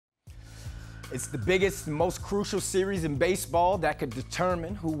It's the biggest, most crucial series in baseball that could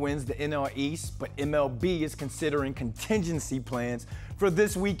determine who wins the NL East, but MLB is considering contingency plans for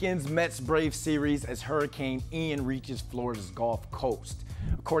this weekend's Mets-Braves series as Hurricane Ian reaches Florida's Gulf Coast.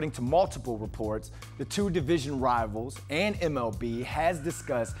 According to multiple reports, the two division rivals and MLB has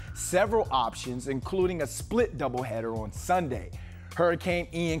discussed several options, including a split doubleheader on Sunday. Hurricane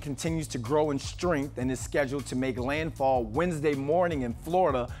Ian continues to grow in strength and is scheduled to make landfall Wednesday morning in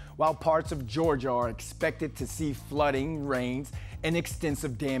Florida, while parts of Georgia are expected to see flooding, rains, and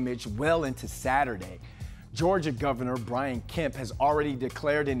extensive damage well into Saturday. Georgia Governor Brian Kemp has already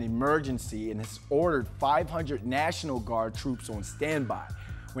declared an emergency and has ordered 500 National Guard troops on standby.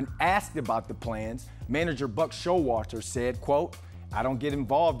 When asked about the plans, manager Buck Showalter said, quote, "I don't get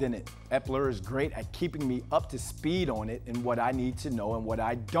involved in it. Epler is great at keeping me up to speed on it and what I need to know and what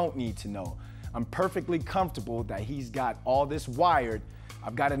I don't need to know. I'm perfectly comfortable that he's got all this wired.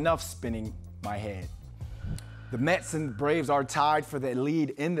 I've got enough spinning my head." The Mets and the Braves are tied for the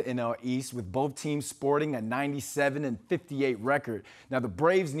lead in the NL East, with both teams sporting a 97 and 58 record. Now, the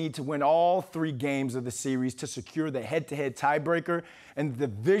Braves need to win all 3 games of the series to secure the head-to-head tiebreaker, and the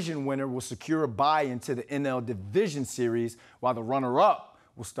division winner will secure a bye into the NL Division Series, while the runner-up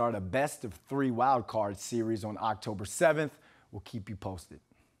will start a best-of-3 wildcard series on October 7th. We'll keep you posted.